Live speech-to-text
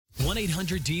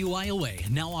1-800-DUI-OA,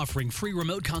 now offering free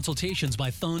remote consultations by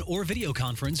phone or video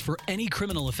conference for any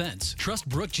criminal offense. Trust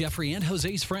Brooke, Jeffrey, and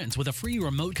Jose's friends with a free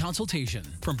remote consultation.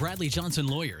 From Bradley Johnson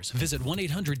Lawyers, visit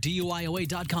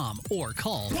 1-800-DUIOA.com or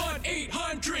call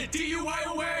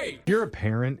 1-800-DUIOA. You're a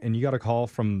parent and you got a call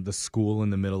from the school in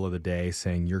the middle of the day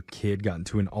saying your kid got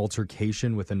into an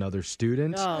altercation with another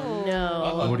student. Oh,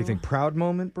 no. What do you think? Proud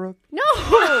moment, Brooke? No,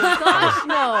 gosh,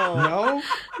 no. No?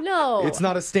 No. It's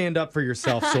not a stand up for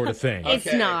yourself sort of thing.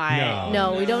 It's not. No.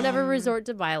 No, we don't ever resort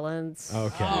to violence.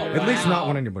 Okay. At least not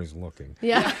when anybody's looking.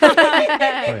 Yeah. Oh,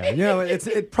 yeah. You know, it's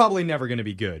probably never going to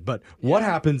be good. But what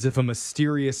happens if a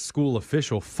mysterious school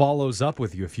official follows up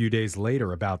with you a few days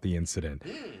later about the incident?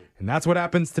 And that's what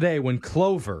happens today when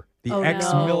Clover, the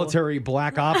ex-military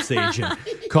black ops agent,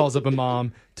 calls up a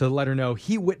mom to let her know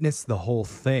he witnessed the whole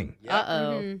thing.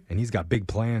 Uh-oh. And he's got big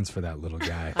plans for that little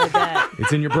guy. I bet.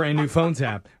 It's in your brand new phone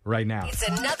tap right now. It's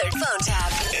another phone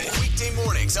tap. Weekday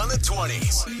mornings on the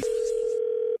 20s.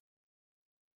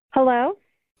 Hello?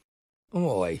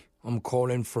 Oi, I'm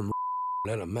calling from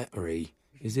Elementary.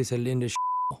 Is this a Linda?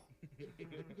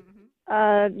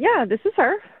 Yeah, this is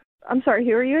her. I'm sorry,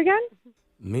 who are you again?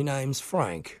 Me name's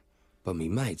Frank, but me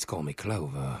mates call me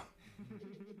Clover.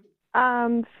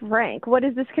 Frank, what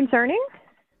is this concerning?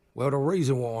 Well, the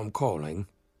reason why I'm calling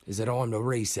is that I'm the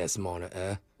recess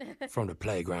monitor from the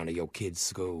playground of your kid's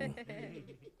school.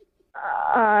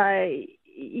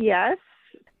 Yes.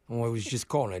 I was just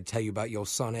calling to tell you about your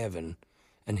son Evan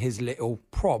and his little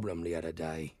problem the other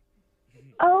day.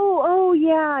 Oh,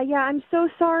 yeah. I'm so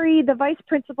sorry. The vice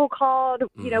principal called.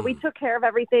 You know, we took care of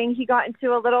everything. He got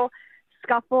into a little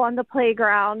scuffle on the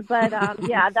playground, but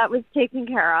yeah, that was taken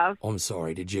care of. I'm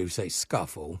sorry, did you say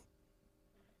scuffle?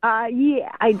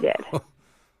 Yeah, I did.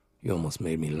 You almost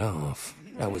made me laugh.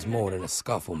 That was more than a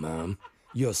scuffle, ma'am.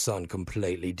 Your son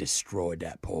completely destroyed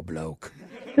that poor bloke.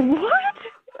 What?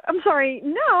 I'm sorry.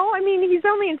 No, I mean, he's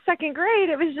only in second grade.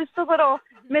 It was just a little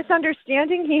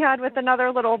misunderstanding he had with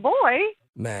another little boy.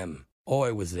 Ma'am,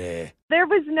 I was there. There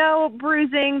was no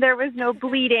bruising. There was no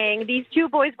bleeding. These two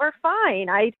boys were fine.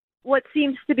 What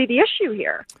seems to be the issue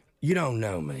here? You don't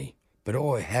know me, but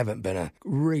I haven't been a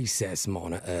recess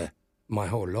monitor my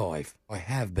whole life. I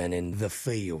have been in the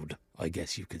field, I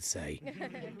guess you could say.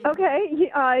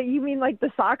 Okay, you mean like the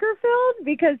soccer field?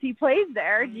 Because he plays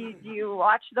there. Do you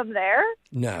watch them there?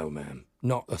 No, ma'am,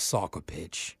 not a soccer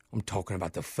pitch. I'm talking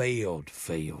about the field.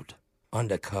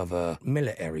 Undercover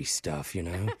military stuff, you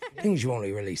know? Things you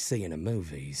only really see in the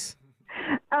movies.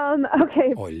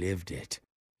 Okay, I lived it.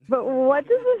 but what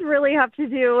does this really have to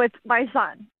do with my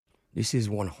son? This is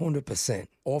 100%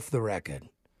 off the record.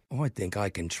 I think I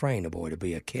can train a boy to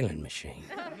be a killing machine.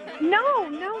 No.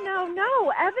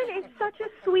 Evan is such a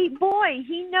sweet boy.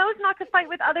 He knows not to fight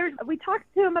with others. We talked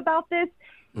to him about this.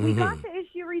 We got the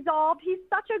issue resolved. He's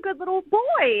such a good little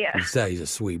boy. You say he's a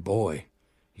sweet boy.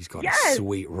 He's got a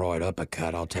sweet right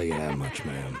uppercut, I'll tell you that much,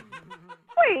 ma'am.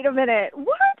 Wait a minute.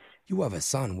 What? You have a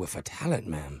son with a talent,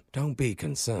 ma'am. Don't be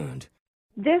concerned.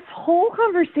 This whole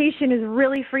conversation is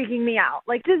really freaking me out.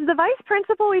 Like, does the vice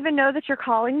principal even know that you're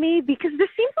calling me? Because this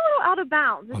seems a little out of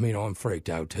bounds. I mean, I'm freaked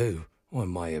out, too. I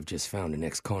may have just found the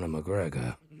next Conor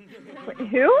McGregor.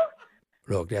 Who?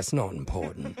 Look, that's not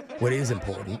important. What is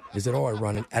important is that I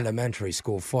run an elementary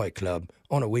school fight club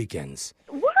on the weekends.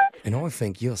 What? And I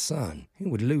think your son, he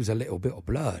would lose a little bit of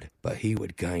blood, but he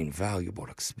would gain valuable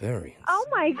experience. Oh,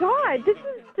 my God. This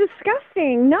is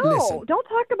disgusting. No, Listen. don't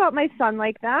talk about my son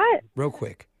like that. Real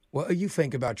quick, what do you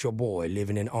think about your boy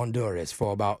living in Honduras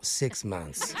for about 6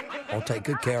 months? I'll take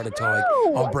good care of the toy.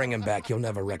 No. I'll bring him back. You'll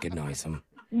never recognize him.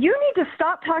 You need to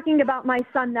stop talking about my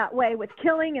son that way with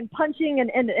killing and punching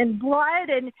and blood.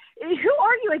 And who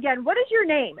are you again? What is your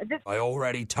name? I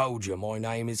already told you my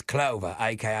name is Clover,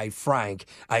 a.k.a. Frank,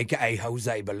 a.k.a.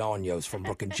 Jose Bolaños from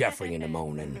Brooke and Jeffrey in the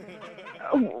morning.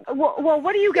 Well,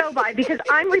 what do you go by? Because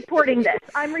I'm reporting this.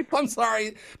 I'm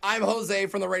sorry. I'm Jose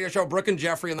from the radio show Brooke and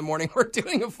Jeffrey in the morning. We're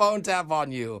doing a phone tap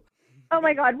on you. Oh,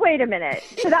 my God. Wait a minute.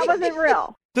 So that wasn't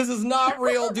real. This is not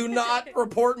real. Do not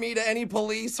report me to any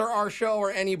police or our show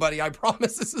or anybody. I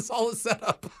promise this is all a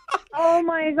setup. Oh,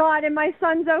 my God. And my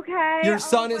son's okay? Your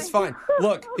son is fine.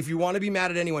 Look, if you want to be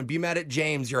mad at anyone, be mad at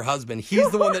James, your husband.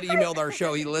 He's the one that emailed our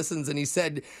show. He listens, and he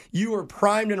said you were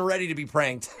primed and ready to be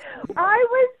pranked. I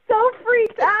was so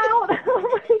freaked out.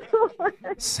 Oh, my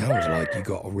God. Sounds like you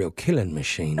got a real killing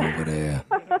machine over there.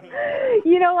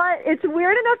 You know what? It's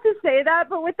weird enough to say that,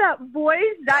 but with that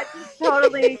voice, that just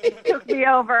totally took me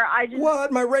over.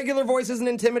 What? My regular voice isn't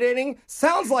intimidating?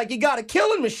 Sounds like you got a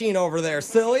killing machine over there,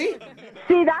 silly.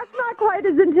 See, that's not quite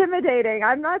as intimidating.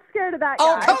 I'm not scared of that guy.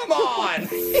 Oh, come on!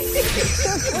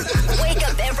 Wake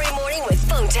up every morning with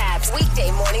phone taps.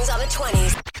 Weekday mornings on the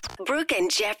 20s. Brooke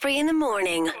and Jeffrey in the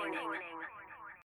morning.